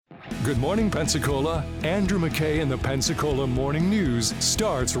Good Morning Pensacola. Andrew McKay and the Pensacola Morning News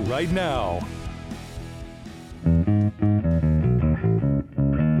starts right now.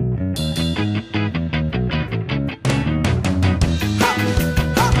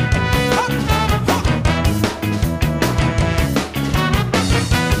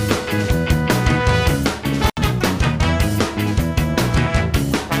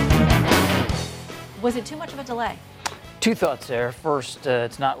 Was it too much of a delay? Two thoughts there. First,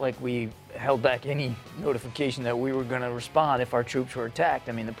 it's not like we held back any notification that we were going to respond if our troops were attacked.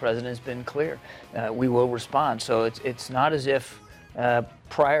 I mean, the president's been clear. We will respond. So it's not as if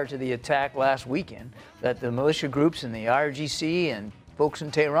prior to the attack last weekend that the militia groups and the IRGC and folks in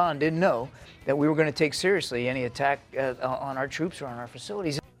Tehran didn't know that we were going to take seriously any attack on our troops or on our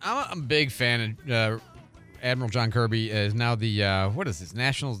facilities. I'm a big fan of Admiral John Kirby is now the, what is this,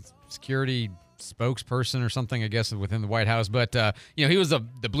 National Security spokesperson or something, I guess, within the White House. But, he was the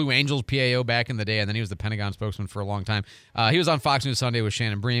Blue Angels PAO back in the day, and then he was the Pentagon spokesman for a long time. He was on Fox News Sunday with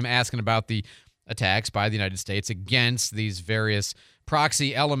Shannon Bream asking about the attacks by the United States against these various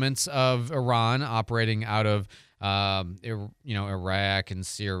proxy elements of Iran operating out of, Iraq and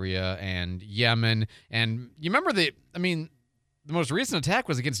Syria and Yemen. And you remember the most recent attack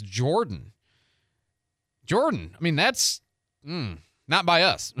was against Jordan. That's... Not by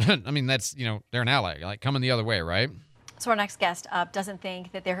us. That's, they're an ally, like coming the other way, right? So our next guest up doesn't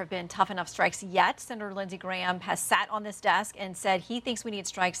think that there have been tough enough strikes yet. Senator Lindsey Graham has sat on this desk and said he thinks we need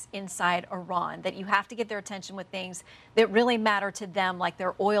strikes inside Iran, that you have to get their attention with things that really matter to them, like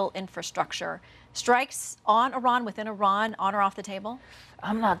their oil infrastructure. Strikes on Iran, within Iran, on or off the table?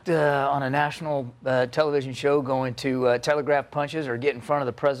 I'm not on a national television show going to telegraph punches or get in front of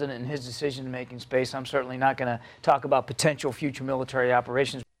the president in his decision-making space. I'm certainly not going to talk about potential future military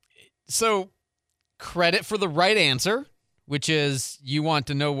operations. So, credit for the right answer, which is you want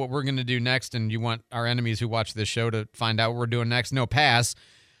to know what we're going to do next, and you want our enemies who watch this show to find out what we're doing next. No pass.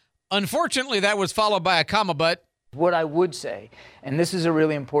 Unfortunately, that was followed by a comma, but... What I would say, and this is a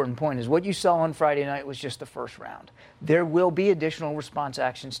really important point, is what you saw on Friday night was just the first round. There will be additional response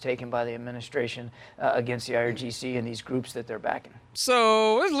actions taken by the administration against the IRGC and these groups that they're backing.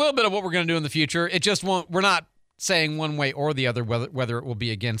 So there's a little bit of what we're going to do in the future. It just won't. We're not saying one way or the other whether it will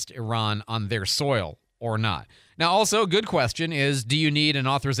be against Iran on their soil or not. Now, also, a good question is, do you need an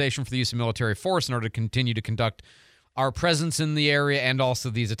authorization for the use of military force in order to continue to conduct our presence in the area and also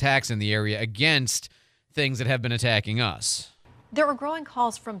these attacks in the area against things that have been attacking us? There are growing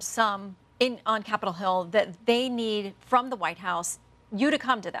calls from some on Capitol Hill that they need from the White House you to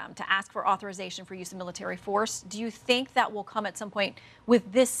come to them to ask for authorization for use of military force. Do you think that will come at some point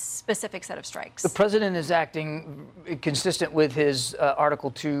with this specific set of strikes? The president is acting consistent with his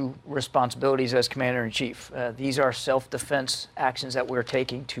Article 2 responsibilities as commander-in-chief. These are self-defense actions that we're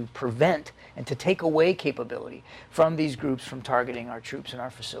taking to prevent and to take away capability from these groups from targeting our troops and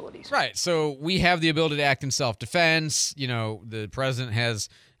our facilities. Right. So we have the ability to act in self-defense. The president has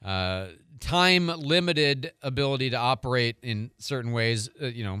time-limited ability to operate in certain ways,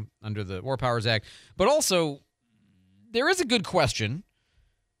 under the War Powers Act. But also, there is a good question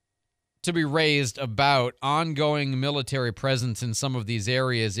to be raised about ongoing military presence in some of these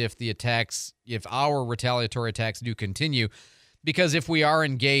areas if our retaliatory attacks do continue. Because if we are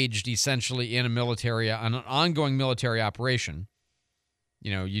engaged essentially in an ongoing military operation,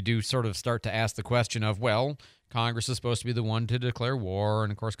 you do sort of start to ask the question of, well, Congress is supposed to be the one to declare war,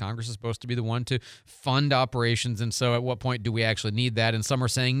 and of course Congress is supposed to be the one to fund operations, and so at what point do we actually need that? And some are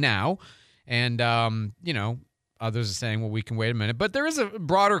saying now, and others are saying, well, we can wait a minute. But there is a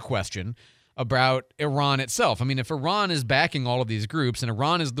broader question about Iran itself. If Iran is backing all of these groups and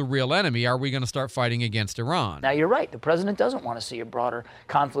Iran is the real enemy, are we going to start fighting against Iran? Now, you're right. The president doesn't want to see a broader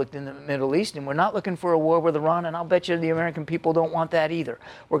conflict in the Middle East, and we're not looking for a war with Iran, and I'll bet you the American people don't want that either.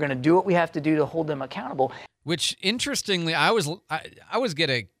 We're going to do what we have to do to hold them accountable. Which, interestingly, I always get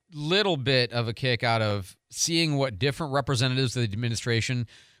a little bit of a kick out of seeing what different representatives of the administration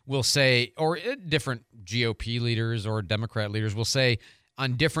will say, or different GOP leaders or Democrat leaders will say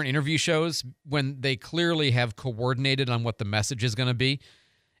on different interview shows when they clearly have coordinated on what the message is going to be.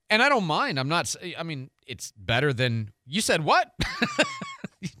 And I don't mind. It's better than, you said what?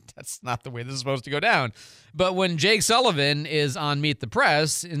 That's not the way this is supposed to go down. But when Jake Sullivan is on Meet the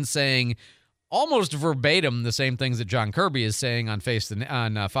Press and saying almost verbatim the same things that John Kirby is saying on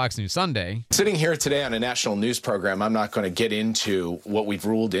Fox News Sunday. Sitting here today on a national news program, I'm not going to get into what we've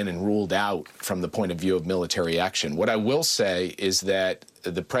ruled in and ruled out from the point of view of military action. What I will say is that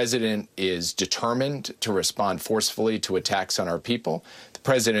the president is determined to respond forcefully to attacks on our people. The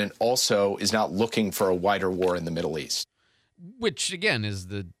president also is not looking for a wider war in the Middle East. Which, again, is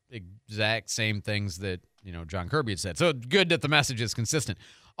the exact same things that, John Kirby had said. So good that the message is consistent.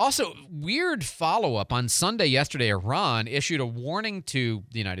 Also, weird follow-up. On Sunday yesterday, Iran issued a warning to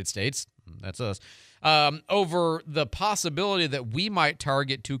the United States, that's us, over the possibility that we might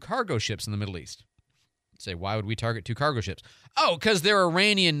target 2 cargo ships in the Middle East. Say, why would we target 2 cargo ships? Oh, because they're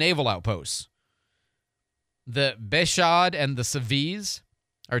Iranian naval outposts. The Beshad and the Saviz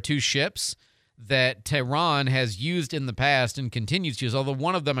are 2 ships that Tehran has used in the past and continues to use, although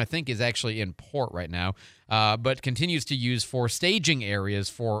one of them I think is actually in port right now, but continues to use for staging areas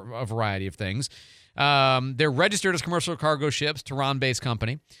for a variety of things. They're registered as commercial cargo ships, Tehran-based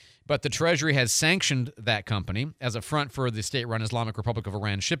company, but the Treasury has sanctioned that company as a front for the state-run Islamic Republic of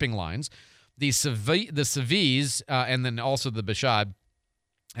Iran shipping lines. The Saviz and then also the Beshad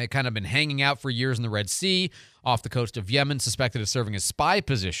had kind of been hanging out for years in the Red Sea off the coast of Yemen, suspected of serving as spy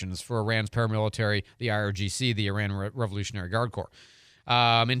positions for Iran's paramilitary, the IRGC, the Iran Revolutionary Guard Corps.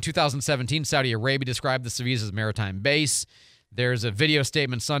 In 2017, Saudi Arabia described the Saviz as a maritime base. There's a video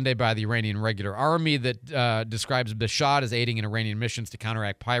statement Sunday by the Iranian Regular Army that describes Beshad as aiding in Iranian missions to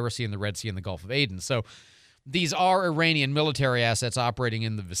counteract piracy in the Red Sea and the Gulf of Aden. So these are Iranian military assets operating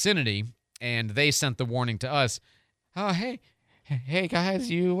in the vicinity, and they sent the warning to us. Oh, hey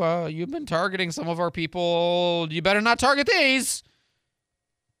guys, you've been targeting some of our people. You better not target these.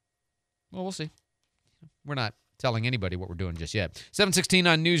 Well, we'll see. We're not telling anybody what we're doing just yet.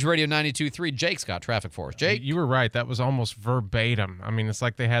 7:16 on News Radio 92.3. Jake's got traffic for us. Jake? You were right. That was almost verbatim. I mean, it's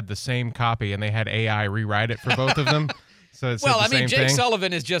like they had the same copy and they had AI rewrite it for both of them. So it's Jake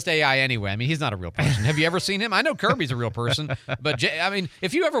Sullivan is just AI anyway. I mean, he's not a real person. Have you ever seen him? I know Kirby's a real person, but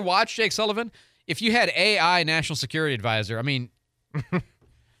if you ever watched Jake Sullivan, if you had AI National Security Advisor, I mean,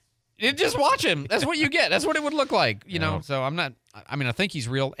 just watch him. That's what you get. That's what it would look like, So I think he's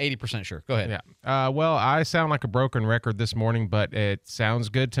real, 80% sure. Go ahead. Yeah. Well, I sound like a broken record this morning, but it sounds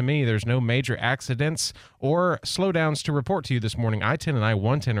good to me. There's no major accidents or slowdowns to report to you this morning. I-10 and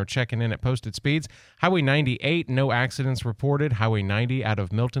I-110 are checking in at posted speeds. Highway 98, no accidents reported. Highway 90 out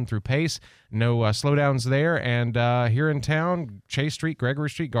of Milton through Pace, no slowdowns there. And here in town, Chase Street, Gregory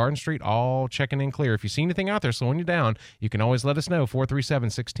Street, Garden Street, all checking in clear. If you see anything out there slowing you down, you can always let us know.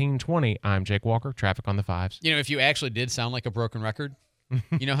 437-1620. I'm Jake Walker, traffic on the 5s. If you actually did sound like a broken record,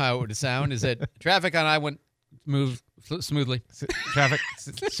 you know how it would sound is that traffic on I-1 move smoothly. Traffic.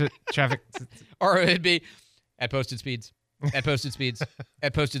 Or it'd be at posted speeds. At posted speeds.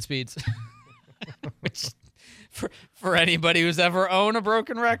 At posted speeds. Which, for anybody who's ever owned a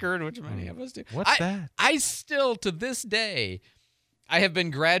broken record, which many of us do. What's that? I still, to this day, I have been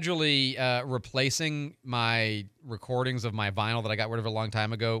gradually replacing my recordings of my vinyl that I got rid of a long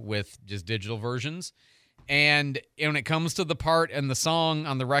time ago with just digital versions. And when it comes to the part and the song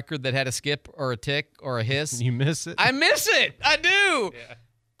on the record that had a skip or a tick or a hiss, you miss it? I miss it. I do. Yeah.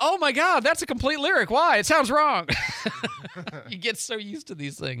 Oh, my God, that's a complete lyric. Why? It sounds wrong. You get so used to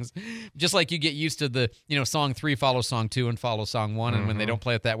these things. Just like you get used to the, song 3 follows song 2 and follows song 1. And when they don't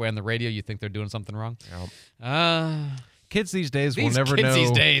play it that way on the radio, you think they're doing something wrong. Yep. Kids these days will never know.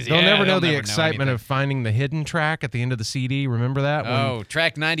 They'll never know the excitement of finding the hidden track at the end of the CD. Remember that?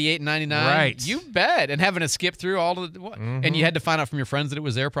 Track 98 and 99. Right. You bet. And having to skip through all of the... And you had to find out from your friends that it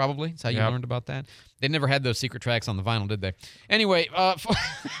was there, probably. That's how you learned about that. They never had those secret tracks on the vinyl, did they? Anyway,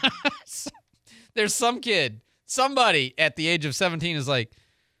 there's somebody at the age of 17 is like,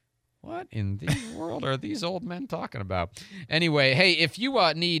 what in the world are these old men talking about? Anyway, hey, if you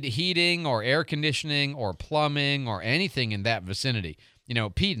need heating or air conditioning or plumbing or anything in that vicinity,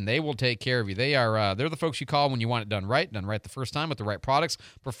 Peden, they will take care of you. They're the folks you call when you want it done right the first time with the right products,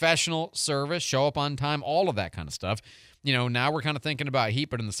 professional service, show up on time, all of that kind of stuff. Now we're kind of thinking about heat,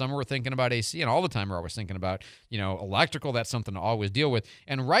 but in the summer we're thinking about AC, and all the time we're always thinking about, electrical. That's something to always deal with.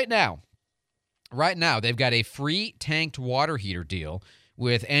 And right now, they've got a free tanked water heater deal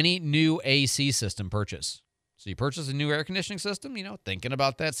with any new AC system purchase. So you purchase a new air conditioning system, thinking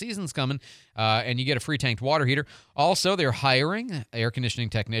about that season's coming, and you get a free tanked water heater. Also, they're hiring air conditioning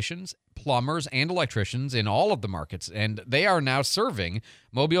technicians, plumbers, and electricians in all of the markets, and they are now serving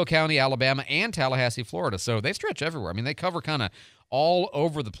Mobile County, Alabama, and Tallahassee, Florida. So they stretch everywhere. I mean, they cover kind of all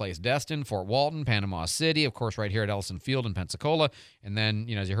over the place. Destin, Fort Walton, Panama City, of course, right here at Ellison Field in Pensacola. And then,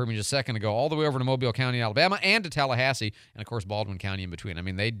 as you heard me just a second ago, all the way over to Mobile County, Alabama, and to Tallahassee, and, of course, Baldwin County in between. I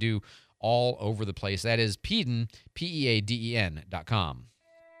mean, they do all over the place. That is Peden, PEADEN.com.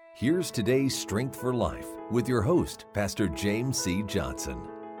 Here's today's Strength for Life with your host, Pastor James C. Johnson.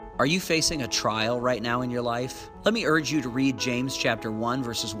 Are you facing a trial right now in your life? Let me urge you to read James chapter 1,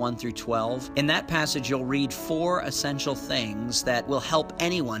 verses 1 through 12. In that passage, you'll read 4 essential things that will help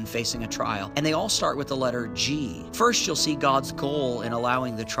anyone facing a trial, and they all start with the letter G. First, you'll see God's goal in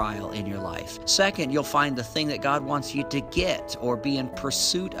allowing the trial in your life. Second, you'll find the thing that God wants you to get or be in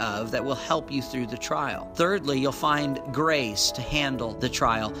pursuit of that will help you through the trial. Thirdly, you'll find grace to handle the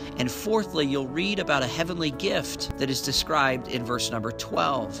trial. And fourthly, you'll read about a heavenly gift that is described in verse number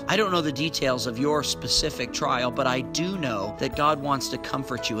 12. I don't know the details of your specific trial, but I do know that God wants to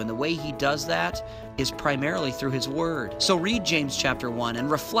comfort you, and the way He does that is primarily through His Word. So read James chapter 1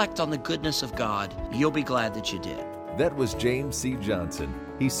 and reflect on the goodness of God. You'll be glad that you did. That was James C. Johnson.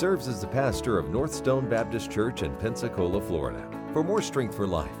 He serves as the pastor of North Stone Baptist Church in Pensacola, Florida. For more Strength for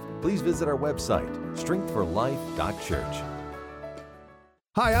Life, please visit our website, strengthforlife.church.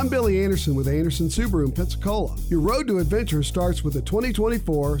 Hi, I'm Billy Anderson with Anderson Subaru in Pensacola. Your road to adventure starts with the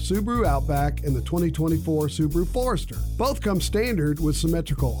 2024 Subaru Outback and the 2024 Subaru Forester. Both come standard with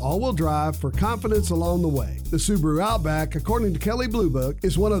symmetrical all-wheel drive for confidence along the way. The Subaru Outback, according to Kelley Blue Book,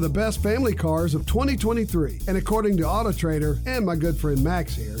 is one of the best family cars of 2023. And according to Auto Trader and my good friend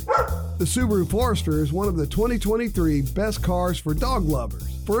Max here, the Subaru Forester is one of the 2023 best cars for dog lovers.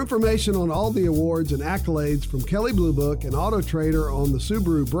 For information on all the awards and accolades from Kelley Blue Book and Auto Trader on the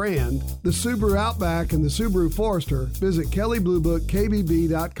Subaru brand, the Subaru Outback and the Subaru Forester, visit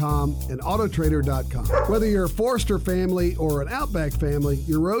KelleyBlueBookKBB.com and AutoTrader.com. Whether you're a Forester family or an Outback family,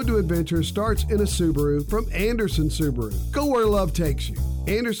 your road to adventure starts in a Subaru from Anderson Subaru. Go where love takes you.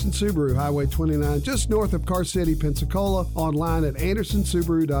 Anderson Subaru, Highway 29, just north of Car City, Pensacola, online at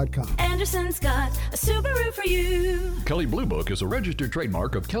AndersonSubaru.com. Anderson's got a Subaru for you. Kelley Blue Book is a registered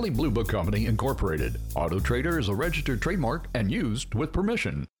trademark of Kelley Blue Book Company, Incorporated. Auto Trader is a registered trademark and used with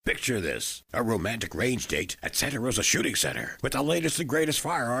permission. Picture this, a romantic range date at Santa Rosa Shooting Center with the latest and greatest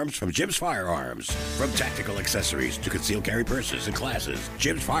firearms from Jim's Firearms. From tactical accessories to concealed carry purses and classes,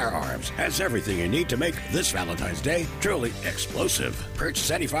 Jim's Firearms has everything you need to make this Valentine's Day truly explosive.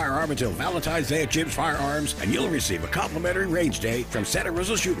 Purchase any firearm until Valentine's Day at Jim's Firearms and you'll receive a complimentary range day from Santa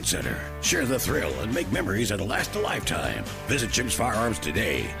Rosa Shooting Center. Share the thrill and make memories that'll last a lifetime. Visit Jim's Firearms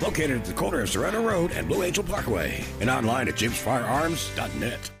today, located at the corner of Serrano Road and Blue Angel Parkway, and online at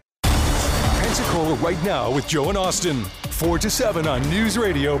jimsfirearms.net. Pensacola right now with Joe and Austin. 4 to 7 on News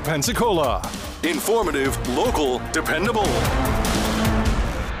Radio Pensacola. Informative, local, dependable.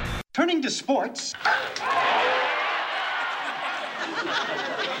 Turning to sports.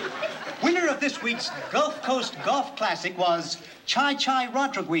 Winner of this week's Gulf Coast Golf Classic was Chai Chai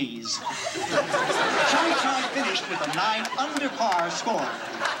Rodriguez. Chai Chai finished with a 9 under par score.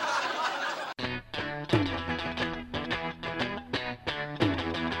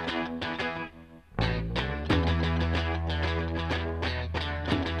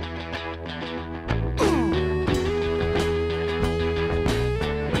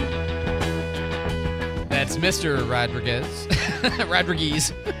 That's Mr. Rodriguez.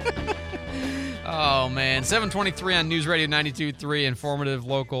 Rodriguez. Oh, man. 7:23 on News Radio 92.3, informative,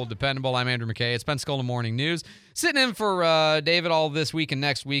 local, dependable. I'm Andrew McKay. It's Pensacola Morning News. Sitting in for David all this week and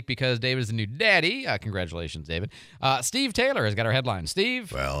next week because David is the new daddy. Congratulations, David. Steve Taylor has got our headline.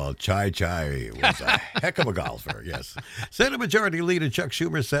 Steve? Well, Chai Chai was a heck of a golfer, yes. Senate Majority Leader Chuck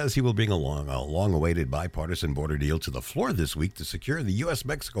Schumer says he will bring a long-awaited bipartisan border deal to the floor this week to secure the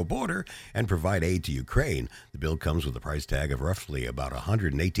U.S.-Mexico border and provide aid to Ukraine. The bill comes with a price tag of roughly about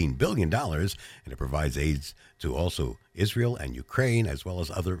 $118 billion, and it provides aids to also Israel and Ukraine, as well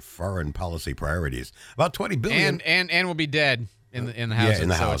as other foreign policy priorities. About $20 billion. And will be dead in the House. Yeah, in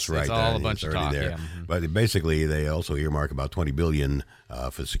the so House, right. It's all a bunch of talk. There. Yeah. Mm-hmm. But basically, they also earmark about $20 billion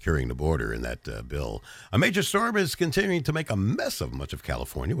for securing the border in that bill. A major storm is continuing to make a mess of much of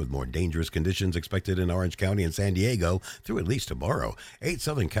California, with more dangerous conditions expected in Orange County and San Diego through at least tomorrow. 8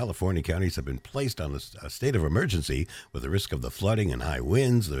 Southern California counties have been placed on a state of emergency with the risk of the flooding and high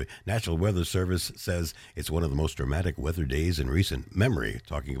winds. The National Weather Service says it's one of the most dramatic weather days in recent memory,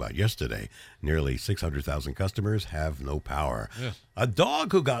 talking about yesterday. Nearly 600,000 customers have no power. Yeah. A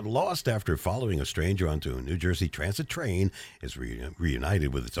dog who got lost after following a stranger onto a New Jersey Transit train is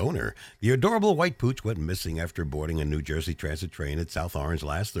reunited with its owner. The adorable white pooch went missing after boarding a New Jersey Transit train at South Orange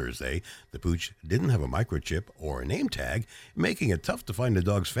last Thursday. The pooch didn't have a microchip or a name tag, making it tough to find the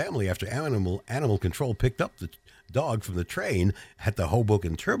dog's family after animal control picked up the dog from the train at the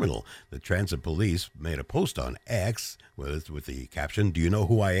Hoboken terminal. The transit police made a post on X with the caption, "Do you know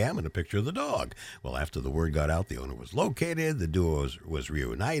who I am?" and a picture of the dog. Well, after the word got out, the owner was located, the duo was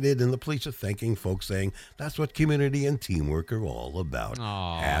reunited, and the police are thanking folks, saying that's what community and teamwork are all about.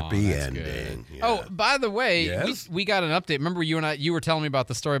 Happy ending. Yeah. Oh, by the way, Yes? we got an update. Remember you were telling me about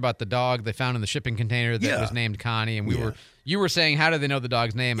the story about the dog they found in the shipping container that was named Connie, and you were saying, how did they know the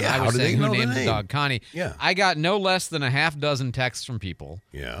dog's name? And I was saying, who named the dog Connie? Yeah. I got no less than a half dozen texts from people.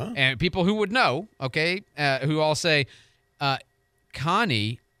 Yeah. And people who would know, okay, who all say,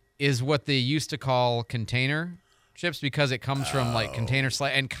 Connie is what they used to call container ships because it comes from like container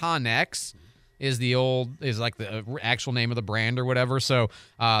and Connex is like the actual name of the brand or whatever. So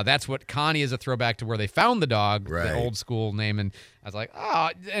that's what Connie is, a throwback to where they found the dog, the old school name. And I was like,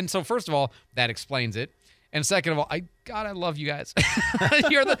 and so first of all, that explains it. And second of all, I love you guys.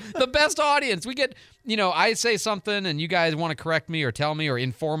 You're the best audience. We get, I say something and you guys want to correct me or tell me or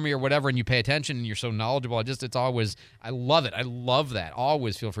inform me or whatever, and you pay attention and you're so knowledgeable. It's always, I love it. I love that.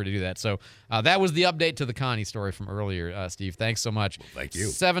 Always feel free to do that. So that was the update to the Connie story from earlier, Steve. Thanks so much. Well, thank you.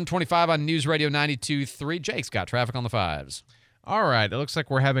 7:25 on News Radio 92.3. Jake's got traffic on the fives. All right, it looks like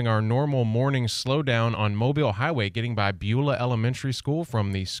we're having our normal morning slowdown on Mobile Highway, getting by Beulah Elementary School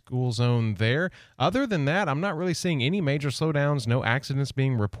from the school zone there. Other than that, I'm not really seeing any major slowdowns, no accidents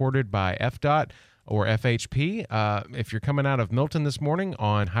being reported by FDOT or FHP. If you're coming out of Milton this morning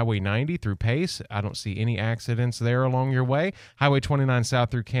on Highway 90 through Pace, I don't see any accidents there along your way. Highway 29 south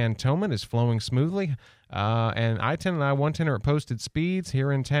through Cantonment is flowing smoothly. And I-10 and I-110 are at posted speeds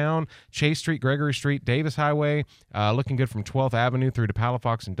here in town. Chase Street, Gregory Street, Davis Highway, looking good from 12th Avenue through to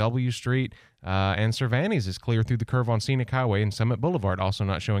Palafox and W Street. And Cervantes is clear through the curve on Scenic Highway, and Summit Boulevard also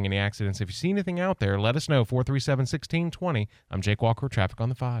not showing any accidents. If you see anything out there, let us know. 437-1620. I'm Jake Walker, traffic on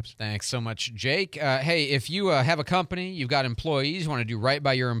the fives. Thanks so much, Jake. Hey, if you have a company, you've got employees, you want to do right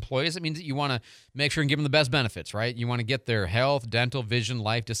by your employees, it means that you want to make sure and give them the best benefits, right? You want to get their health, dental, vision,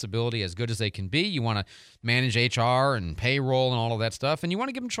 life, disability as good as they can be. You want to manage HR and payroll and all of that stuff, and you want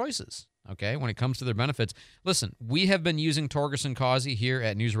to give them choices. Okay, when it comes to their benefits, listen, we have been using Torgerson Causey here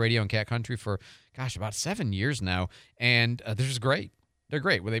at News Radio and Cat Country for, about 7 years now, and they're just great. They're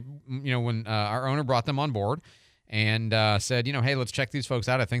great. When our owner brought them on board and said, hey, let's check these folks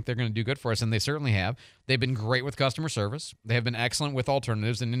out. I think they're going to do good for us, and they certainly have. They've been great with customer service. They have been excellent with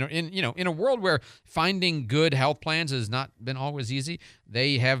alternatives, and in a world where finding good health plans has not been always easy,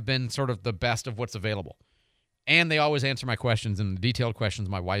 they have been sort of the best of what's available. And they always answer my questions and the detailed questions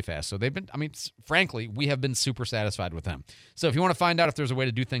my wife asks. So they've been, frankly, we have been super satisfied with them. So if you want to find out if there's a way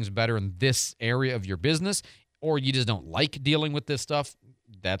to do things better in this area of your business, or you just don't like dealing with this stuff,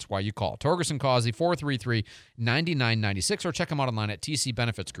 that's why you call Torgerson Causey, 433-9996, or check them out online at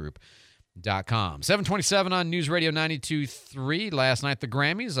tcbenefitsgroup.com. 7:27 on News Radio 92.3. Last night, the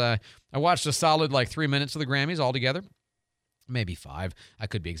Grammys. I watched a solid 3 minutes of the Grammys altogether. Maybe 5. I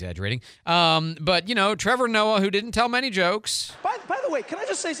could be exaggerating. But, Trevor Noah, who didn't tell many jokes. By the way, can I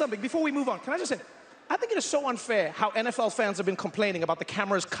just say something before we move on? Can I just say, I think it is so unfair how NFL fans have been complaining about the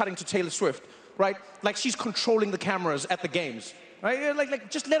cameras cutting to Taylor Swift, right? Like she's controlling the cameras at the games, right?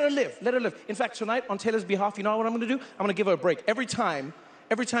 Like just let her live, let her live. In fact, tonight, on Taylor's behalf, you know what I'm going to do? I'm going to give her a break. Every time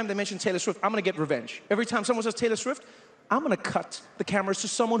they mention Taylor Swift, I'm going to get revenge. Every time someone says Taylor Swift, I'm going to cut the cameras to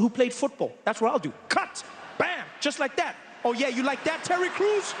someone who played football. That's what I'll do. Cut! Bam! Just like that. Oh, yeah, you like that, Terry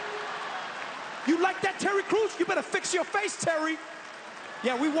Crews? You like that, Terry Crews? You better fix your face, Terry.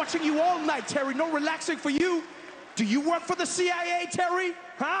 Yeah, we're watching you all night, Terry. No relaxing for you. Do you work for the CIA, Terry?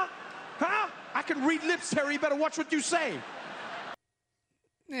 Huh? I can read lips, Terry. You better watch what you say.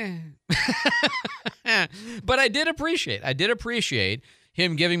 But I did appreciate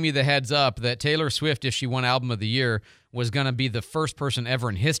him giving me the heads up that Taylor Swift, if she won Album of the Year, was going to be the first person ever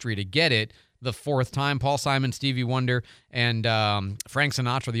in history to get it the 4th time. Paul Simon, Stevie Wonder, and Frank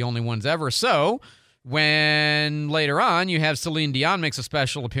Sinatra, the only ones ever. So when later on you have Celine Dion makes a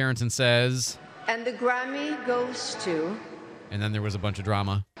special appearance and says, and the Grammy goes to... And then there was a bunch of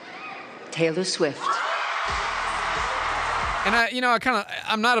drama. Taylor Swift. And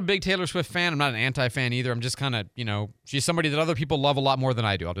I'm not a big Taylor Swift fan. I'm not an anti-fan either. I'm just kind of, she's somebody that other people love a lot more than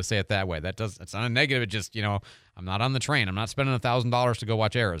I do. I'll just say it that way. It's not a negative. It just, I'm not on the train. I'm not spending $1,000 to go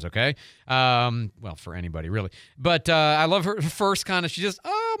watch Eras, okay? Well, for anybody, really. But I love her first kind of, she just,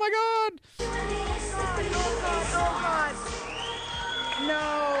 oh my God.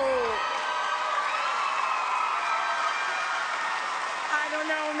 No. I don't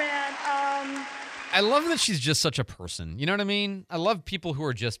know, man. I love that she's just such a person. You know what I mean? I love people who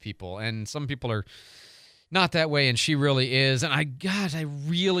are just people, and some people are not that way, and she really is. And I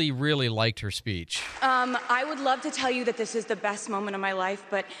really, really liked her speech. I would love to tell you that this is the best moment of my life,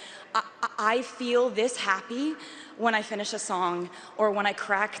 but I feel this happy when I finish a song, or when I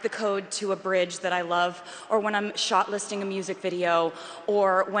crack the code to a bridge that I love, or when I'm shot listing a music video,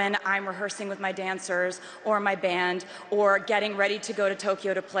 or when I'm rehearsing with my dancers or my band, or getting ready to go to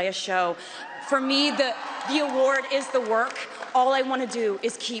Tokyo to play a show. For me, the award is the work. All I want to do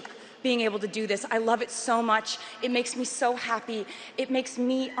is keep being able to do this. I love it so much. It makes me so happy. It makes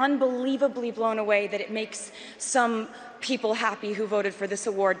me unbelievably blown away that it makes some people happy who voted for this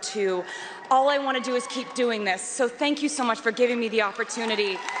award too. All I want to do is keep doing this. So thank you so much for giving me the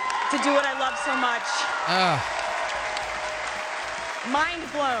opportunity to do what I love so much. Mind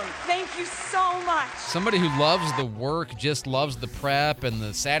blown. Thank you so much. Somebody who loves the work, just loves the prep and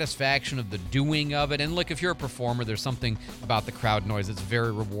the satisfaction of the doing of it. And look, if you're a performer, there's something about the crowd noise that's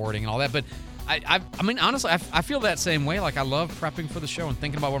very rewarding and all that. But I mean, honestly, I feel that same way. Like, I love prepping for the show and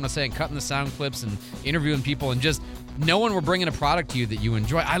thinking about what I'm going to say and cutting the sound clips and interviewing people and just knowing we're bringing a product to you that you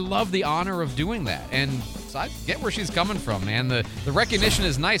enjoy. I love the honor of doing that. And so I get where she's coming from, man. The recognition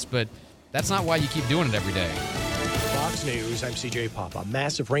is nice, but that's not why you keep doing it every day. Fox News, I'm CJ Papa.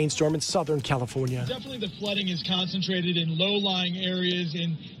 Massive rainstorm in Southern California. Definitely the flooding is concentrated in low-lying areas,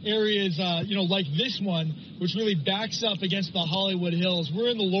 in areas, like this one, which really backs up against the Hollywood Hills. We're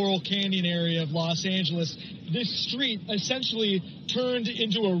in the Laurel Canyon area of Los Angeles. This street essentially turned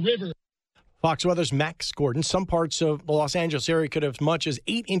into a river. Fox Weather's Max Gordon. Some parts of the Los Angeles area could have as much as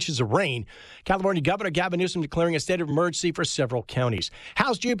 8 inches of rain. California Governor Gavin Newsom declaring a state of emergency for several counties.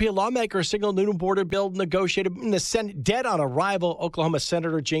 House GOP lawmakers signaled new border bill negotiated in the Senate dead on arrival. Oklahoma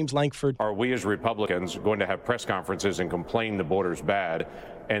Senator James Lankford. Are we as Republicans going to have press conferences and complain the border's bad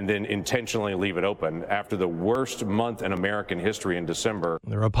and then intentionally leave it open after the worst month in American history in December?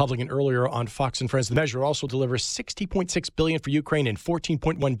 The Republican earlier on Fox and Friends. The measure also delivers $60.6 billion for Ukraine and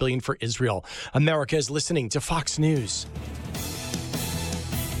 $14.1 billion for Israel. America is listening to Fox News.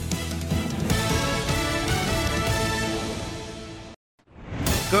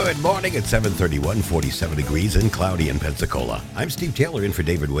 Good morning. It's 7:31, 47 degrees and cloudy in Pensacola. I'm Steve Taylor in for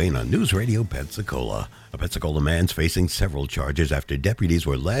David Wayne on News Radio Pensacola. A Pensacola man's facing several charges after deputies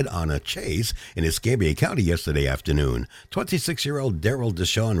were led on a chase in Escambia County yesterday afternoon. 26-year-old Daryl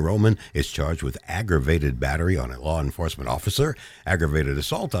Deshaun Roman is charged with aggravated battery on a law enforcement officer, aggravated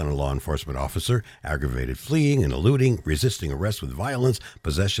assault on a law enforcement officer, aggravated fleeing and eluding, resisting arrest with violence,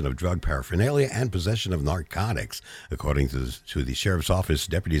 possession of drug paraphernalia, and possession of narcotics. According to the sheriff's office,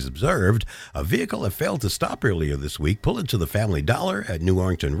 deputies observed a vehicle had failed to stop earlier this week, pull into the Family Dollar at New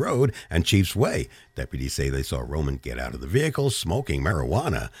Orrington Road and Chiefs Way. Deputies say they saw Roman get out of the vehicle smoking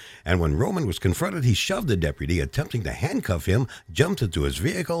marijuana. And when Roman was confronted, he shoved the deputy, attempting to handcuff him, jumped into his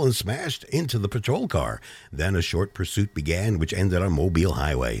vehicle, and smashed into the patrol car. Then a short pursuit began, which ended on Mobile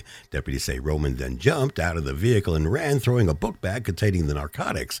Highway. Deputies say Roman then jumped out of the vehicle and ran, throwing a book bag containing the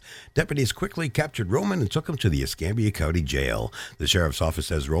narcotics. Deputies quickly captured Roman and took him to the Escambia County Jail. The sheriff's office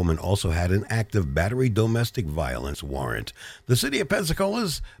says Roman also had an active battery domestic violence warrant. The city of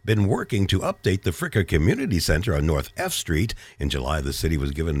Pensacola's been working to update the Fricker Community Center on North F Street. In July, the city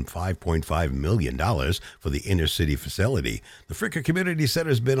was given $5.5 million for the inner city facility. The Fricker Community Center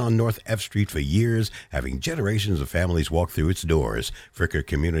has been on North F Street for years, having generations of families walk through its doors. Fricker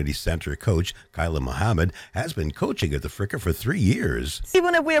Community Center coach Kyla Muhammad has been coaching at the Fricker for 3 years.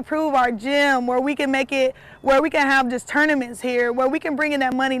 Even if we approve our gym, where we can make it, where we can have just tournaments here, where we can bring in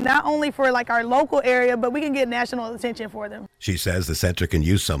that money not only for like our local area, but we can get national attention for them. She says the center can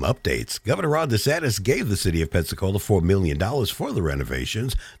use some updates. Governor Ron DeSantis gave the city of Pensacola $4 million for the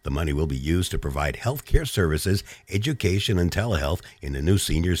renovations. The money will be used to provide health care services, education, and telehealth in the new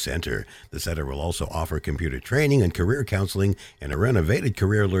senior center. The center will also offer computer training and career counseling in a renovated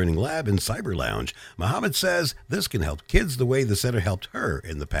career learning lab and cyber lounge. Muhammad says this can help kids the way the center helped her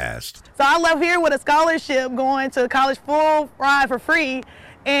in the past. So I left here with a scholarship going to college full ride for free.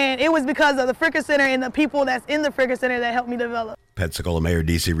 And it was because of the Fricker Center and the people that's in the Fricker Center that helped me develop. Pensacola Mayor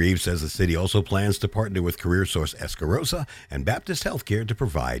D.C. Reeves says the city also plans to partner with CareerSource Escarosa and Baptist Healthcare to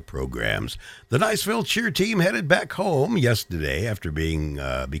provide programs. The Niceville cheer team headed back home yesterday after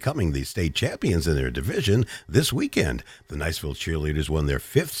becoming the state champions in their division this weekend. The Niceville cheerleaders won their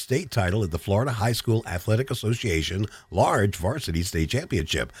 5th state title at the Florida High School Athletic Association Large Varsity State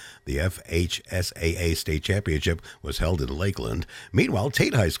Championship. The FHSAA State Championship was held in Lakeland. Meanwhile,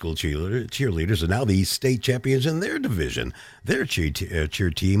 Tate High School cheerleaders are now the state champions in their division. Their cheer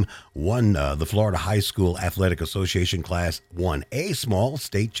team won the Florida High School Athletic Association Class 1A Small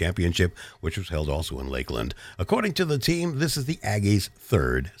State Championship, which was held also in Lakeland. According to the team, this is the Aggies'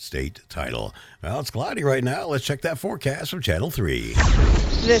 third state title. Well, it's cloudy right now. Let's check that forecast from Channel 3.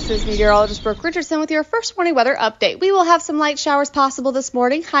 This is meteorologist Brooke Richardson with your first morning weather update. We will have some light showers possible this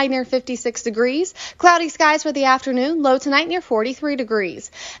morning, high near 56 degrees. Cloudy skies for the afternoon, low tonight near 43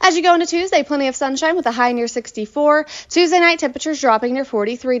 degrees. As you go into Tuesday, plenty of sunshine with a high near 64. Tuesday night temperatures dropping near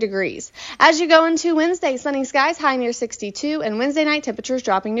 43 degrees. As you go into Wednesday, sunny skies, high near 62, and Wednesday night temperatures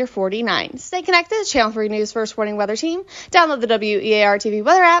dropping near 49. Stay connected to Channel 3 News First Morning Weather Team. Download the WEAR TV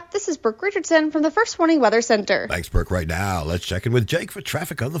weather app. This is Brooke Richardson from the First Morning Weather Center. Thanks, Brooke. Right now, let's check in with Jake for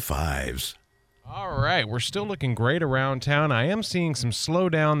traffic on the 5s. All right, we're still looking great around town. I am seeing some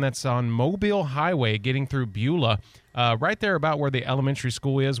slowdown that's on Mobile Highway getting through Beulah. Right there about where the elementary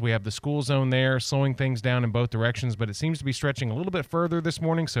school is. We have the school zone there, slowing things down in both directions, but it seems to be stretching a little bit further this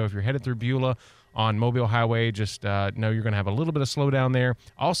morning. So if you're headed through Beulah on Mobile Highway, just know you're going to have a little bit of slowdown there.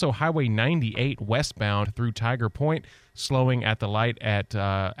 Also, Highway 98 westbound through Tiger Point, slowing at the light at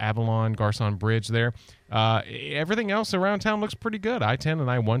Avalon Garcon Bridge there. Everything else around town looks pretty good. I-10 and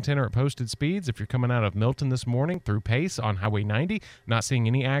I-110 are at posted speeds. If you're coming out of Milton this morning through Pace on Highway 90, not seeing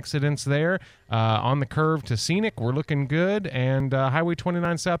any accidents there. On the curve to Scenic, we're looking good. And Highway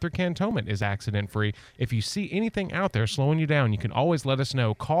 29 south through Cantonment is accident-free. If you see anything out there slowing you down, you can always let us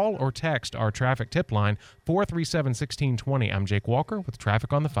know. Call or text our traffic tip line, 437-1620. I'm Jake Walker with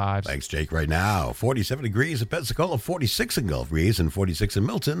traffic on the 5s. Thanks, Jake. Right now, 47 degrees at Pensacola, 46 in Gulf Breeze, and 46 in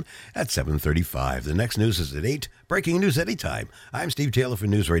Milton at 7:35. The next news is at 8. Breaking news anytime. I'm Steve Taylor for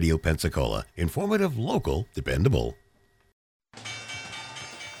News Radio Pensacola. Informative, local, dependable.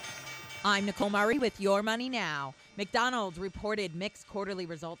 I'm Nicole Murray with Your Money Now. McDonald's reported mixed quarterly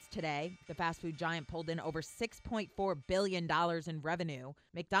results today. The fast food giant pulled in over $6.4 billion in revenue.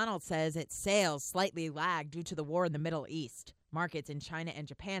 McDonald's says its sales slightly lagged due to the war in the Middle East. Markets in China and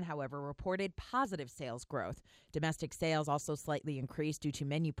Japan, however, reported positive sales growth. Domestic sales also slightly increased due to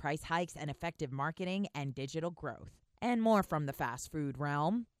menu price hikes and effective marketing and digital growth. And more from the fast food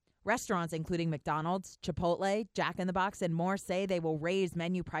realm. Restaurants including McDonald's, Chipotle, Jack in the Box, and more say they will raise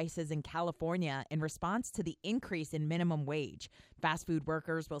menu prices in California in response to the increase in minimum wage. Fast food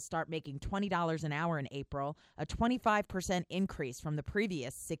workers will start making $20 an hour in April, a 25% increase from the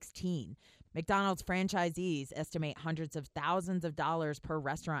previous $16. McDonald's franchisees estimate hundreds of thousands of dollars per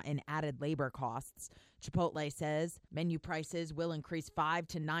restaurant in added labor costs. Chipotle says menu prices will increase 5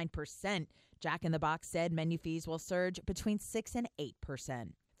 to 9%. Jack in the Box said menu fees will surge between 6 and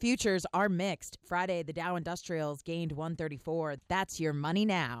 8%. Futures are mixed. Friday, the Dow Industrials gained 134. That's Your Money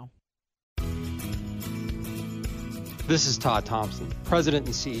Now. This is Todd Thompson, President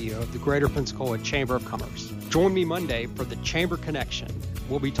and CEO of the Greater Pensacola Chamber of Commerce. Join me Monday for the Chamber Connection.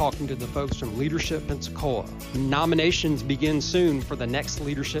 We'll be talking to the folks from Leadership Pensacola. Nominations begin soon for the next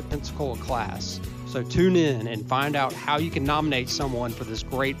Leadership Pensacola class. So tune in and find out how you can nominate someone for this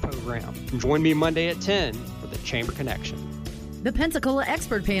great program. Join me Monday at 10 for the Chamber Connection. The Pensacola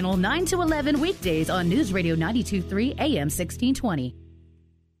Expert Panel, 9 to 11 weekdays on News Radio 92.3 AM 1620.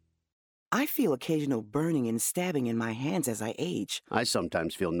 I feel occasional burning and stabbing in my hands as I age. I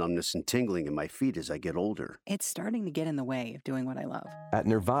sometimes feel numbness and tingling in my feet as I get older. It's starting to get in the way of doing what I love. At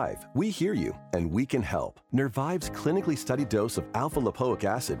Nervive, we hear you, and we can help. Nervive's clinically studied dose of alpha-lipoic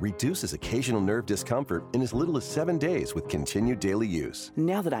acid reduces occasional nerve discomfort in as little as 7 days with continued daily use.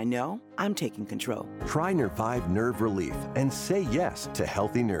 Now that I know, I'm taking control. Try Nervive Nerve Relief and say yes to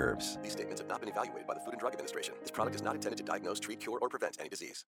healthy nerves. These statements have not been evaluated by the Food and Drug Administration. This product is not intended to diagnose, treat, cure, or prevent any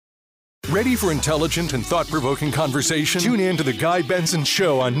disease. Ready for intelligent and thought-provoking conversation? Tune in to The Guy Benson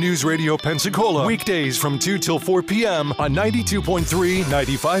Show on News Radio Pensacola. Weekdays from 2 till 4 p.m. on 92.3,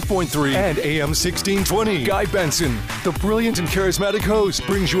 95.3, and AM 1620. Guy Benson, the brilliant and charismatic host,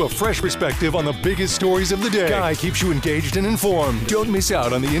 brings you a fresh perspective on the biggest stories of the day. Guy keeps you engaged and informed. Don't miss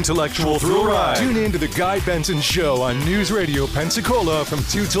out on the intellectual thrill ride. Tune in to The Guy Benson Show on News Radio Pensacola from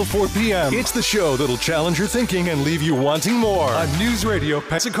 2 till 4 p.m. It's the show that'll challenge your thinking and leave you wanting more on News Radio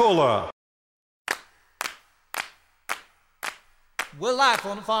Pensacola. Well, life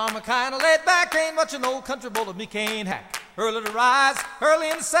on the farm, a kind of laid back, ain't much an old country boy that me can't hack. Early to rise,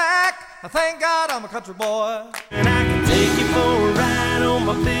 early in the sack, I thank God I'm a country boy. And I can take you for a ride on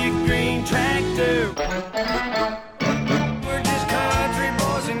my big green tractor. We're just country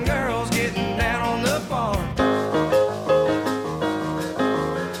boys and girls getting down on the farm.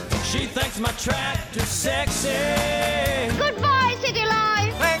 She thinks my tractor's sexy. Goodbye, city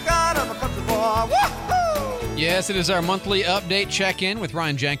life. Thank God I'm a country boy. Woo-hoo! Yes, it is our monthly update check-in with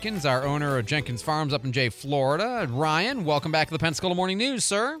Ryan Jenkins, our owner of Jenkins Farms up in Jay, Florida. Ryan, welcome back to the Pensacola Morning News,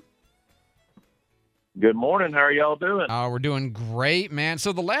 sir. Good morning. How are y'all doing? We're doing great, man.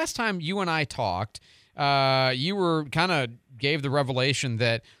 So the last time you and I talked, you were kind of gave the revelation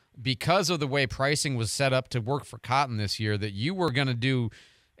that because of the way pricing was set up to work for cotton this year, that you were going to do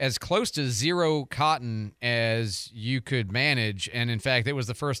as close to zero cotton as you could manage. And in fact, it was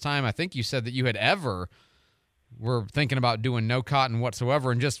the first time I think you said that you had ever were thinking about doing no cotton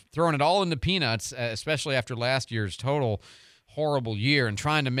whatsoever and just throwing it all into peanuts, especially after last year's total horrible year, and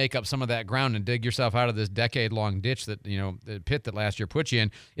trying to make up some of that ground and dig yourself out of this decade-long ditch that, the pit that last year put you in.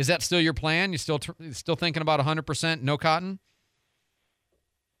 Is that still your plan? You still thinking about 100% no cotton?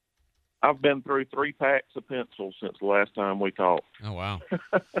 I've been through 3 packs of pencils since the last time we talked. Oh, wow.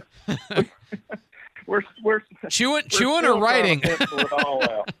 we're chewing or writing? It all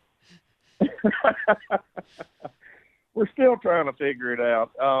out. We're still trying to figure it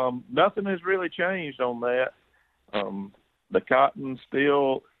out. Nothing has really changed on that. The cotton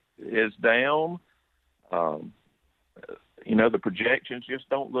still is down. The projections just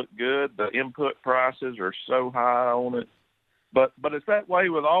don't look good. The input prices are so high on it. But it's that way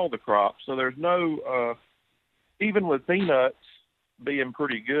with all the crops. So there's no, even with peanuts being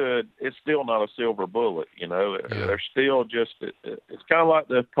pretty good, it's still not a silver bullet. They're still just, it's kind of like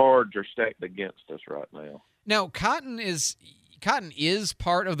the cards are stacked against us right now. Now, cotton is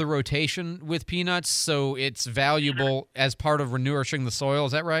part of the rotation with peanuts, so it's valuable as part of nourishing the soil.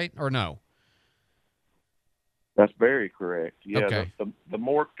 Is that right, or no? That's very correct. Yeah, okay. The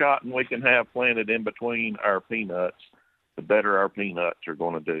more cotton we can have planted in between our peanuts, the better our peanuts are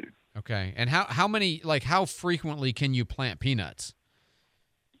going to do. Okay. And how frequently can you plant peanuts?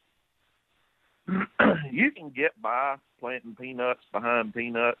 You can get by planting peanuts behind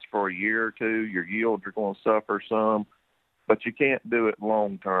peanuts for a year or two. Your yields are going to suffer some, but you can't do it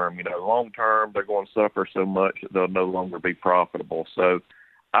long term. Long term, they're going to suffer so much that they'll no longer be profitable. So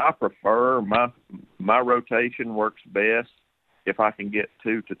I prefer my rotation works best if I can get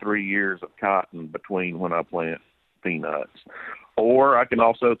 2 to 3 years of cotton between when I plant peanuts. Or I can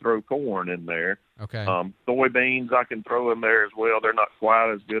also throw corn in there. Okay. Soybeans I can throw in there as well. They're not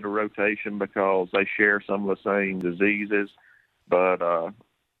quite as good a rotation because they share some of the same diseases. But,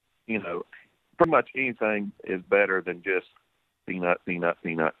 pretty much anything is better than just peanut.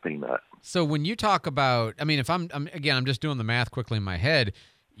 So when you talk about, if I'm just doing the math quickly in my head,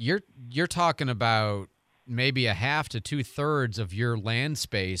 you're talking about maybe a half to 2/3 of your land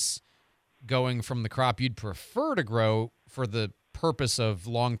space going from the crop you'd prefer to grow for the purpose of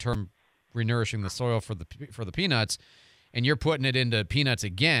long-term renourishing the soil for the peanuts, and you're putting it into peanuts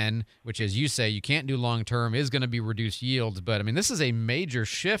again, which, as you say, you can't do long-term, is going to be reduced yields. But this is a major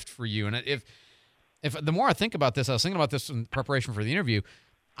shift for you. And if the more I think about this, I was thinking about this in preparation for the interview,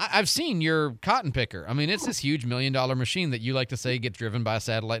 I've seen your cotton picker. It's this huge $1 million machine that you like to say gets driven by a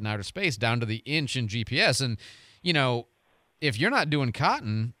satellite in outer space down to the inch in GPS. And, if you're not doing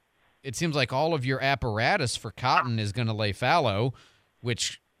cotton, it seems like all of your apparatus for cotton is going to lay fallow,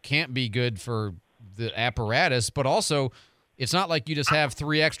 which can't be good for the apparatus. But also, it's not like you just have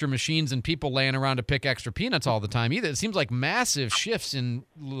 3 extra machines and people laying around to pick extra peanuts all the time either. It seems like massive shifts in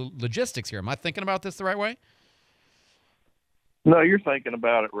logistics here. Am I thinking about this the right way? No, you're thinking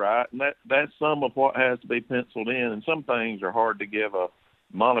about it right. And that's some of what has to be penciled in. And some things are hard to give a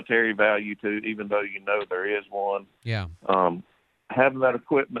monetary value to, even though there is one. Yeah. Having that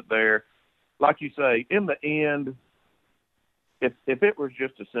equipment there, like you say, in the end, if it was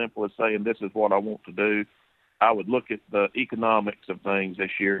just as simple as saying this is what I want to do, I would look at the economics of things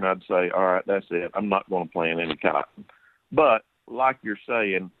this year and I'd say, all right, that's it. I'm not going to plant any cotton. But like you're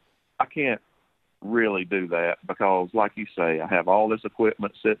saying, I can't really do that because, like you say, I have all this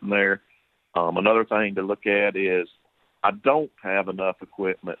equipment sitting there. Another thing to look at is I don't have enough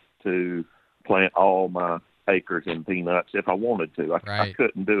equipment to plant all my acres in peanuts if I wanted to. I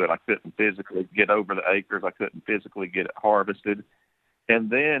couldn't do it. I couldn't physically get over the acres. I couldn't physically get it harvested.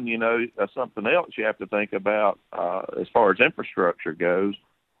 And then, something else you have to think about as far as infrastructure goes,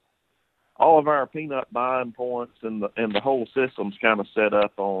 all of our peanut buying points and the whole system's kind of set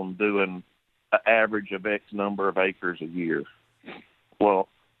up on doing an average of X number of acres a year. Well,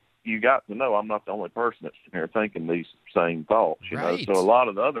 you got to know I'm not the only person that's here thinking these same thoughts, So a lot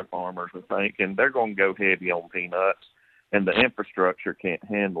of the other farmers are thinking they're going to go heavy on peanuts, and the infrastructure can't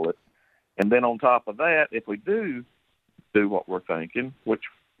handle it. And then on top of that, if we do what we're thinking, which,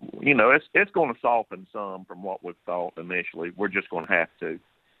 it's going to soften some from what we thought initially, we're just going to have to.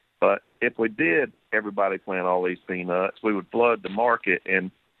 But if we did everybody plant all these peanuts, we would flood the market. And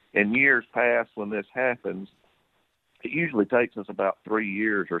in years past when this happens, it usually takes us about 3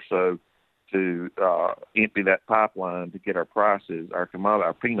 years or so to empty that pipeline to get our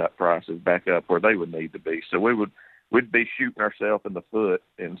peanut prices back up where they would need to be. So we'd be shooting ourselves in the foot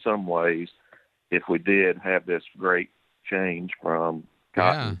in some ways if we did have this great change from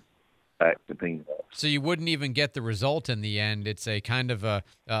cotton back to peanuts. So you wouldn't even get the result in the end. It's a kind of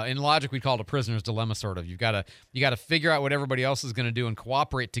in logic we'd call it a prisoner's dilemma, sort of. You got to figure out what everybody else is going to do and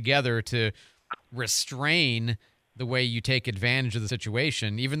cooperate together to restrain the way you take advantage of the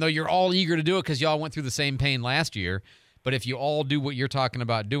situation, even though you're all eager to do it because y'all went through the same pain last year. But if you all do what you're talking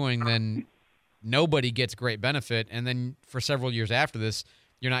about doing, then nobody gets great benefit. And then for several years after this,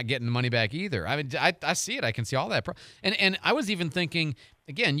 you're not getting the money back either. I mean, I see it. I can see all that. And I was even thinking,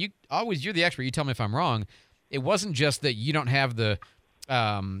 again, you're the expert. You tell me if I'm wrong. It wasn't just that you don't have the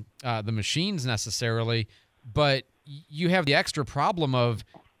machines necessarily, but you have the extra problem of,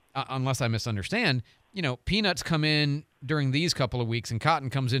 unless I misunderstand, peanuts come in during these couple of weeks and cotton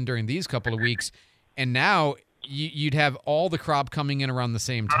comes in during these couple of weeks. And now you'd have all the crop coming in around the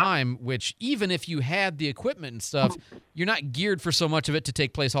same time, which even if you had the equipment and stuff, you're not geared for so much of it to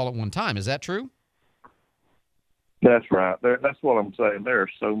take place all at one time. Is that true? That's right. That's what I'm saying. There are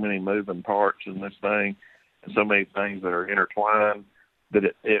so many moving parts in this thing and so many things that are intertwined that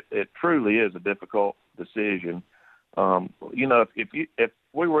it truly is a difficult decision. If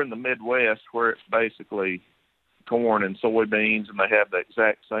we were in the Midwest where it's basically corn and soybeans and they have the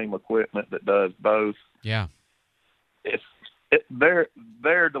exact same equipment that does both,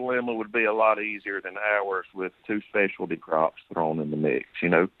 their dilemma would be a lot easier than ours with two specialty crops thrown in the mix.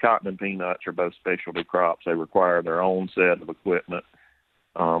 Cotton and peanuts are both specialty crops. They require their own set of equipment.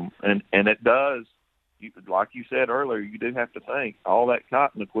 And it does, like you said earlier, you do have to think all that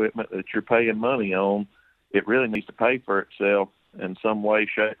cotton equipment that you're paying money on, it really needs to pay for itself in some way,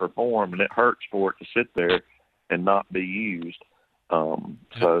 shape, or form, and it hurts for it to sit there and not be used.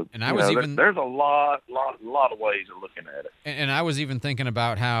 There's a lot of ways of looking at it. And I was even thinking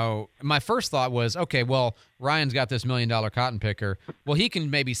about how my first thought was, okay, well, Ryan's got this $1 million cotton picker. Well, he can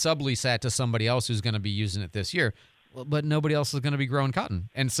maybe sublease that to somebody else who's going to be using it this year, but nobody else is going to be growing cotton.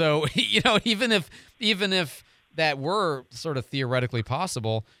 And so, even if that were sort of theoretically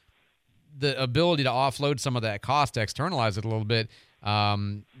possible, the ability to offload some of that cost to externalize it a little bit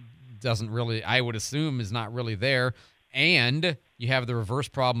doesn't really, I would assume, is not really there. And you have the reverse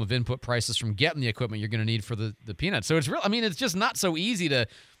problem of input prices from getting the equipment you're going to need for the peanuts. So it's just not so easy to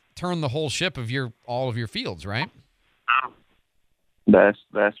turn the whole ship of all of your fields, right? That's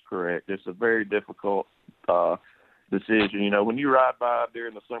correct. It's a very difficult decision. When you ride by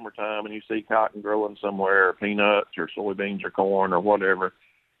during the summertime and you see cotton growing somewhere, or peanuts or soybeans or corn or whatever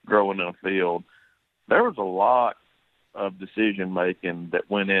growing in a field, there was a lot of decision making that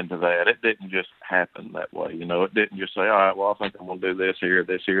went into that. It didn't just happen that way. It didn't just say, all right, well, I think I'm going to do this here,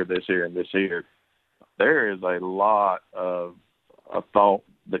 this here, this here, and this here. There is a lot of thought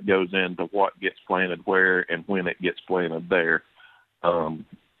that goes into what gets planted where and when it gets planted there.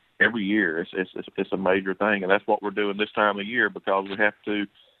 Every year, it's a major thing, and that's what we're doing this time of year because we have to.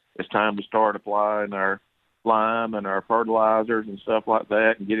 It's time to start applying our lime and our fertilizers and stuff like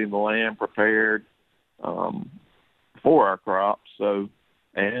that, and getting the land prepared for our crops. So,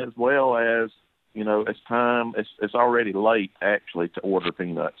 as well as it's already late actually to order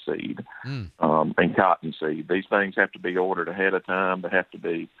peanut seed and cotton seed. These things have to be ordered ahead of time. They have to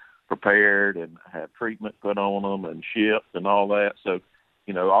be prepared and have treatment put on them and shipped and all that. So,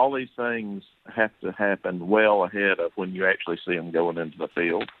 all these things have to happen well ahead of when you actually see them going into the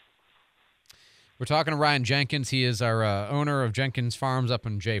field. We're talking to Ryan Jenkins. He is our owner of Jenkins Farms up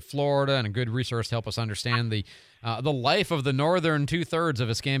in Jay, Florida, and a good resource to help us understand the life of the northern two-thirds of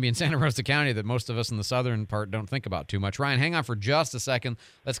Escambia and Santa Rosa County that most of us in the southern part don't think about too much. Ryan, hang on for just a second.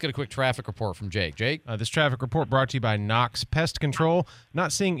 Let's get a quick traffic report from Jake. Jake? This traffic report brought to you by Knox Pest Control.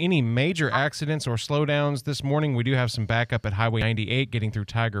 Not seeing any major accidents or slowdowns this morning. We do have some backup at Highway 98 getting through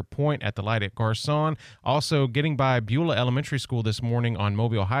Tiger Point at the light at Garcon. Also getting by Beulah Elementary School this morning on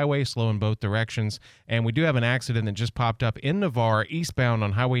Mobile Highway, slow in both directions. And we do have an accident that just popped up in Navarre, eastbound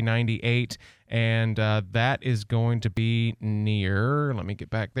on Highway 98. And that is going to be near, let me get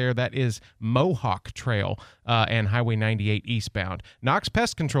back there, that is Mohawk Trail and Highway 98 eastbound. Knox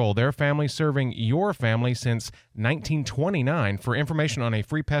Pest Control, their family serving your family since 1929. For information on a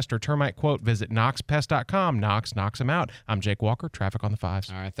free pest or termite quote, visit knoxpest.com. Knox knocks them out. I'm Jake Walker, traffic on the 5s.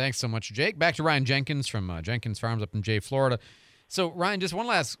 All right, thanks so much, Jake. Back to Ryan Jenkins from Jenkins Farms up in Jay, Florida. So, Ryan, just one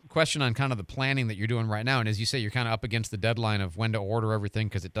last question on kind of the planning that you're doing right now. And as you say, you're kind of up against the deadline of when to order everything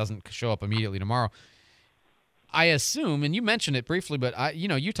because it doesn't show up immediately tomorrow. I assume, and you mentioned it briefly, but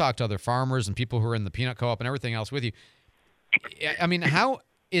you talk to other farmers and people who are in the peanut co-op and everything else with you. I mean, how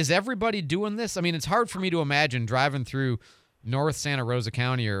is everybody doing this? I mean, it's hard for me to imagine driving through North Santa Rosa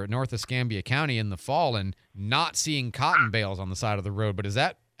County or North Escambia County in the fall and not seeing cotton bales on the side of the road. But is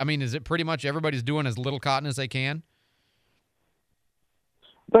it pretty much everybody's doing as little cotton as they can?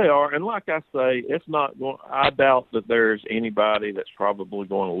 They are, and like I say, it's not going. I doubt that there's anybody that's probably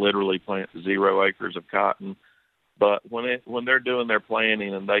going to literally plant 0 acres of cotton. But when they're doing their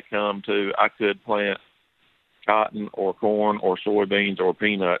planting and they come to, I could plant cotton or corn or soybeans or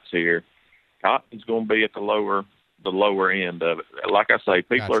peanuts here, cotton's going to be at the lower end of it. Like I say,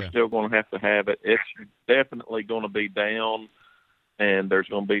 people are still going to have it. It's definitely going to be down, and there's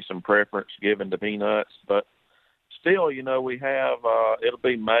going to be some preference given to peanuts. But still, we have it'll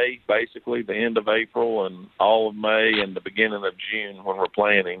be May, basically the end of April and all of May and the beginning of June when we're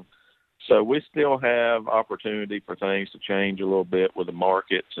planting. So we still have opportunity for things to change a little bit with the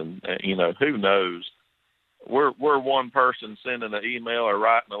markets, and who knows. We're one person sending an email or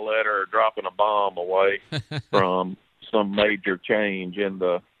writing a letter or dropping a bomb away from some major change in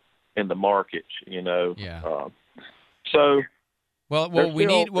the markets, Yeah. So what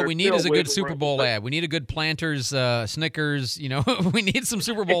we need is a good Super Bowl ad. We need a good Planters, Snickers. We need some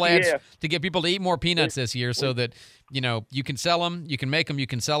Super Bowl ads to get people to eat more peanuts this year, so that you can sell them, you can make them, you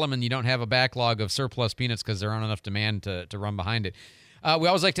can sell them, and you don't have a backlog of surplus peanuts because there aren't enough demand to run behind it. We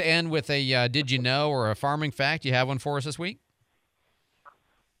always like to end with a did you know or a farming fact. You have one for us this week?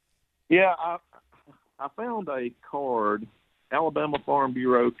 Yeah, I found a card, Alabama Farm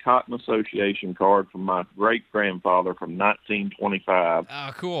Bureau Cotton Association card from my great-grandfather from 1925.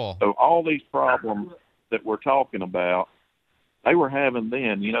 Oh, cool. So all these problems that we're talking about, they were having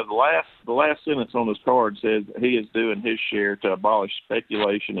then. The last sentence on this card says he is doing his share to abolish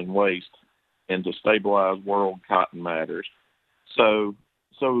speculation and waste and to stabilize world cotton matters. So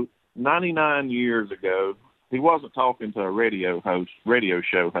 99 years ago, he wasn't talking to a radio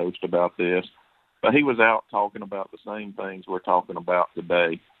show host about this, but he was out talking about the same things we're talking about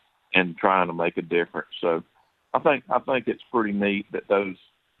today and trying to make a difference. So I think it's pretty neat that those,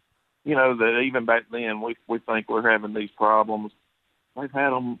 that even back then we think we're having these problems. They've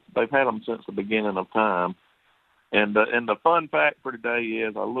had them since the beginning of time. And the fun fact for today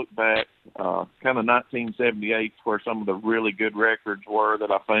is I look back kind of 1978 where some of the really good records were that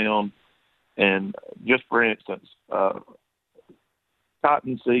I found. And just for instance,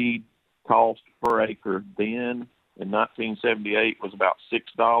 cottonseed cost per acre then in 1978 was about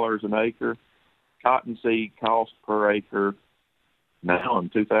 $6 an acre. Cottonseed cost per acre now in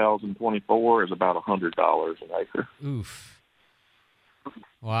 2024 is about $100 an acre. Oof.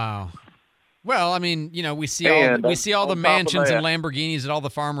 Wow. Well, I mean, we see all the mansions and Lamborghinis that all the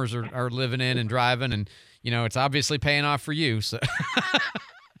farmers are living in and driving, and it's obviously paying off for you. So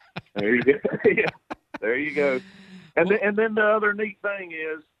there you go. Yeah, there you go. And then the other neat thing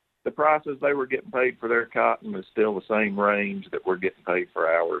is the prices they were getting paid for their cotton is still the same range that we're getting paid for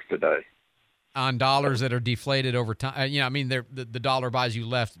ours today. On dollars that are deflated over time. The dollar buys you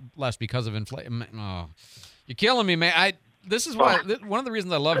less because of inflation. Oh, you're killing me, man. This is why one of the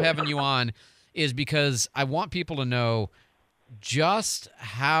reasons I love having you on is because I want people to know just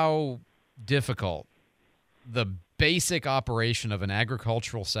how difficult the basic operation of an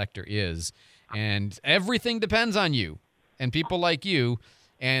agricultural sector is, and everything depends on you and people like you,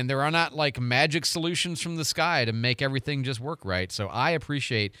 and there are not like magic solutions from the sky to make everything just work right. So I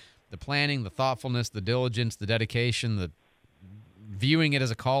appreciate the planning, the thoughtfulness, the diligence, the dedication, the viewing it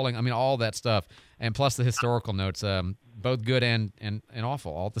as a calling. I mean, all that stuff, and plus the historical notes, both good and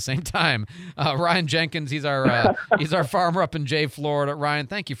awful all at the same time. Ryan Jenkins, he's our farmer up in Jay, Florida. Ryan,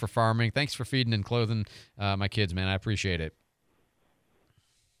 thank you for farming. Thanks for feeding and clothing my kids, man. I appreciate it.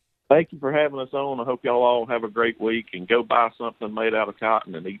 Thank you for having us on. I hope y'all all have a great week and go buy something made out of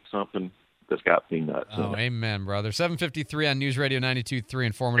cotton and eat something that's got peanuts in it. Amen, brother. 7:53 on News Radio 92.3,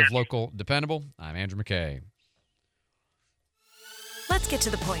 informative, local, dependable. I'm Andrew McKay. Let's get to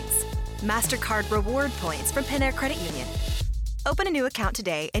the points. MasterCard reward points from Penn Air Credit Union. Open a new account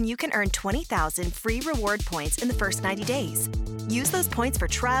today and you can earn 20,000 free reward points in the first 90 days. Use those points for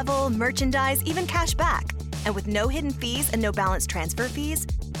travel, merchandise, even cash back. And with no hidden fees and no balance transfer fees,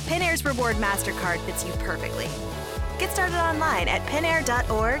 Penn Air's Reward MasterCard fits you perfectly. Get started online at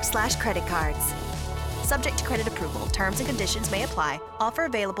pennair.org/creditcards. Subject to credit approval. Terms and conditions may apply. Offer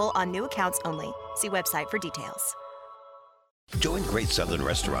available on new accounts only. See website for details. Join Great Southern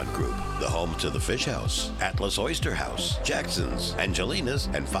Restaurant Group, the home to the Fish House, Atlas Oyster House, Jackson's, Angelina's,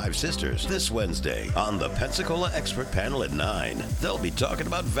 and Five Sisters this Wednesday on the Pensacola Expert Panel at 9. They'll be talking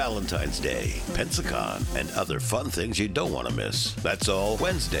about Valentine's Day, Pensacon, and other fun things you don't want to miss. That's all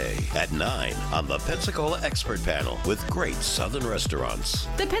Wednesday at 9 on the Pensacola Expert Panel with Great Southern Restaurants.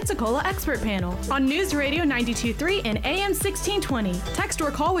 The Pensacola Expert Panel on News Radio 92.3 and AM 1620. Text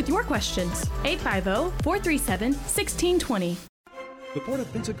or call with your questions. 850-437-1620. The Port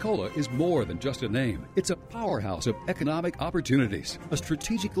of Pensacola is more than just a name. It's a powerhouse of economic opportunities, a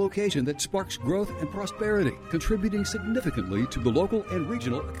strategic location that sparks growth and prosperity, contributing significantly to the local and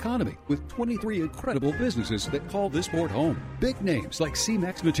regional economy, with 23 incredible businesses that call this port home. Big names like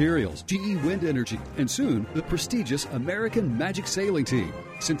C-Max Materials, GE Wind Energy, and soon the prestigious American Magic Sailing Team.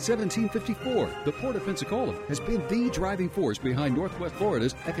 Since 1754, the Port of Pensacola has been the driving force behind Northwest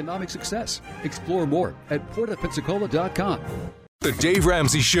Florida's economic success. Explore more at portofpensacola.com. The Dave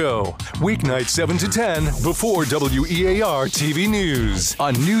Ramsey Show, weeknights 7 to 10 before WEAR TV News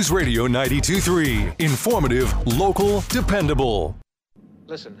on News Radio 92.3. Informative, local, dependable.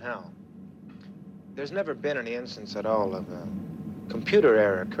 Listen, Hal, there's never been any instance at all of a computer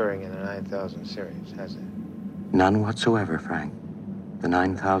error occurring in the 9000 series, has there? None whatsoever, Frank. The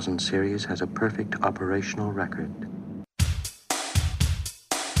 9000 series has a perfect operational record.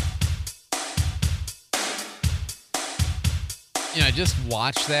 You know, I just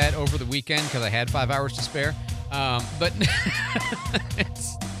watched that over the weekend because I had 5 hours to spare. But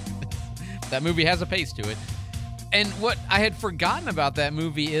that movie has a pace to it. And what I had forgotten about that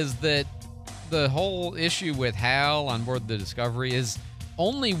movie is that the whole issue with Hal on board the Discovery is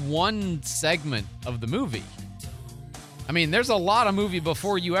only one segment of the movie. I mean, there's a lot of movie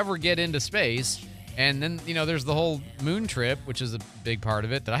before you ever get into space. And then, you know, there's the whole moon trip, which is a big part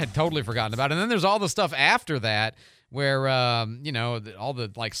of it that I had totally forgotten about. And then there's all the stuff after that where, you know, all the,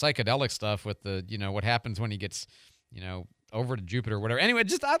 like, psychedelic stuff with the, you know, what happens when he gets, you know, over to Jupiter or whatever. Anyway,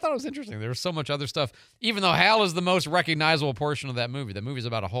 just I thought it was interesting. There was so much other stuff, even though Hal is the most recognizable portion of that movie. The movie's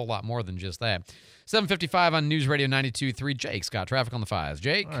about a whole lot more than just that. 7:55 on News Radio 92.3. Jake's got traffic on the 5s.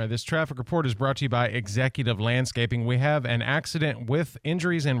 Jake? All right, this traffic report is brought to you by Executive Landscaping. We have an accident with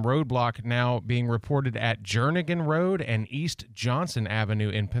injuries and roadblock now being reported at Jernigan Road and East Johnson Avenue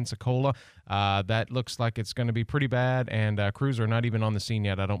in Pensacola. That looks like it's going to be pretty bad, and crews are not even on the scene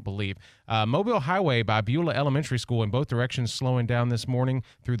yet, I don't believe. Mobile Highway by Beulah Elementary School in both directions slowing down this morning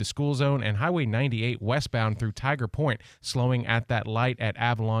through the school zone, and Highway 98 westbound through Tiger Point slowing at that light at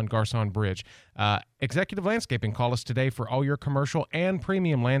Avalon Garcon Bridge. Executive Landscaping, call us today for all your commercial and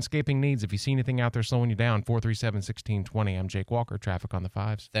premium landscaping needs. If you see anything out there slowing you down, 437-1620. I'm Jake Walker, traffic on the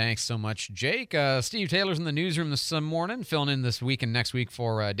 5s. Thanks so much, Jake. Steve Taylor's in the newsroom this morning, filling in this week and next week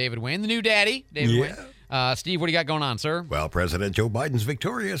for David Wayne, the new daddy, David Wayne. Steve, what do you got going on, sir? Well, President Joe Biden's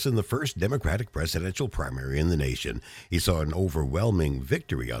victorious in the first Democratic presidential primary in the nation. He saw an overwhelming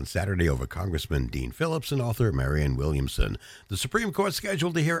victory on Saturday over Congressman Dean Phillips and author Marianne Williamson. The Supreme Court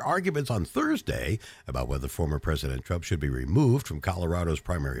scheduled to hear arguments on Thursday about whether former President Trump should be removed from Colorado's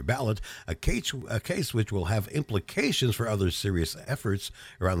primary ballot, a case which will have implications for other serious efforts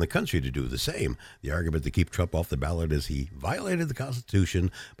around the country to do the same. The argument to keep Trump off the ballot is he violated the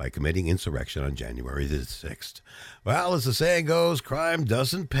Constitution by committing insurrection on January the 6th. Well, as the saying goes, crime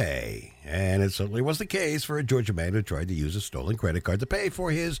doesn't pay. And it certainly was the case for a Georgia man who tried to use a stolen credit card to pay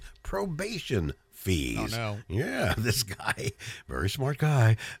for his probation fees. Oh, no. Yeah, this guy, very smart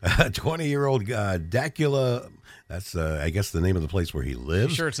guy, 20-year-old Dacula, that's, I guess, the name of the place where he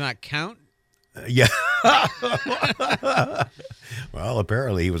lives. You sure it's not Count? Yeah. Well,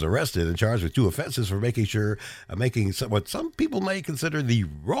 apparently he was arrested and charged with 2 offenses for making what some people may consider the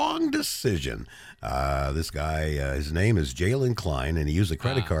wrong decision. This guy, his name is Jalen Klein, and he used a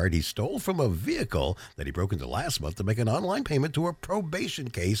credit card he stole from a vehicle that he broke into last month to make an online payment to a probation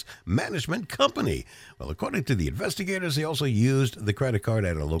case management company. Well, according to the investigators, he also used the credit card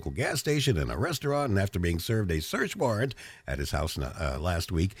at a local gas station and a restaurant, and after being served a search warrant at his house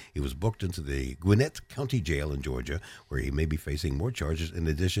last week, he was booked into the Gwinnett County Jail in Georgia, where he may be facing more charges in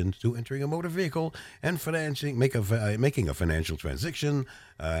addition to entering a motor vehicle and making a financial transaction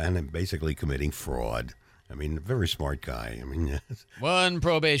and basically committing fraud. I mean, very smart guy. I mean, one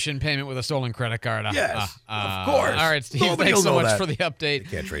probation payment with a stolen credit card. Yes, of course. All right, Steve, thanks so much for the update. You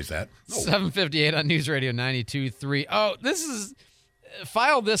can't trace that. No. 7:58 on News Radio 92.3. Oh,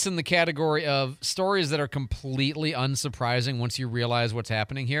 file this in the category of stories that are completely unsurprising once you realize what's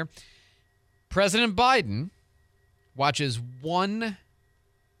happening here. President Biden watches one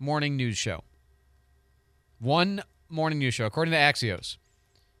morning news show. One morning news show, according to Axios.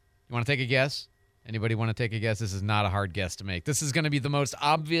 You want to take a guess? Anybody want to take a guess? This is not a hard guess to make. This is going to be the most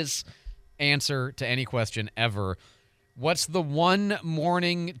obvious answer to any question ever. What's the one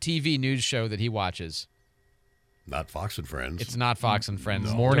morning TV news show that he watches? Not Fox and Friends. It's not Fox and Friends.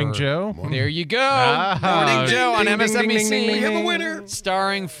 No. Morning Joe? There you go. Morning Joe on MSNBC. We have a winner.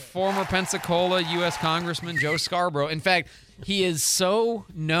 Starring former Pensacola U.S. Congressman Joe Scarborough. In fact, he is so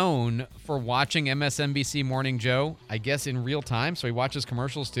known for watching MSNBC Morning Joe, I guess in real time, so he watches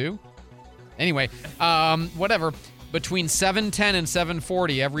commercials too. Anyway, whatever. Between 7:10 and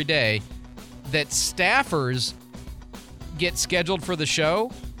 7:40 every day, that staffers get scheduled for the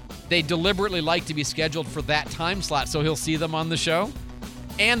show. They deliberately like to be scheduled for that time slot so he'll see them on the show.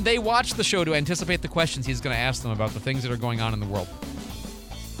 And they watch the show to anticipate the questions he's going to ask them about the things that are going on in the world.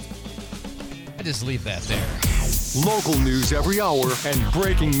 I just leave that there. Local news every hour and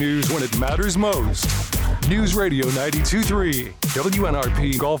breaking news when it matters most. News Radio 92.3,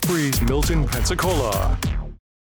 WNRP Gulf Breeze, Milton, Pensacola.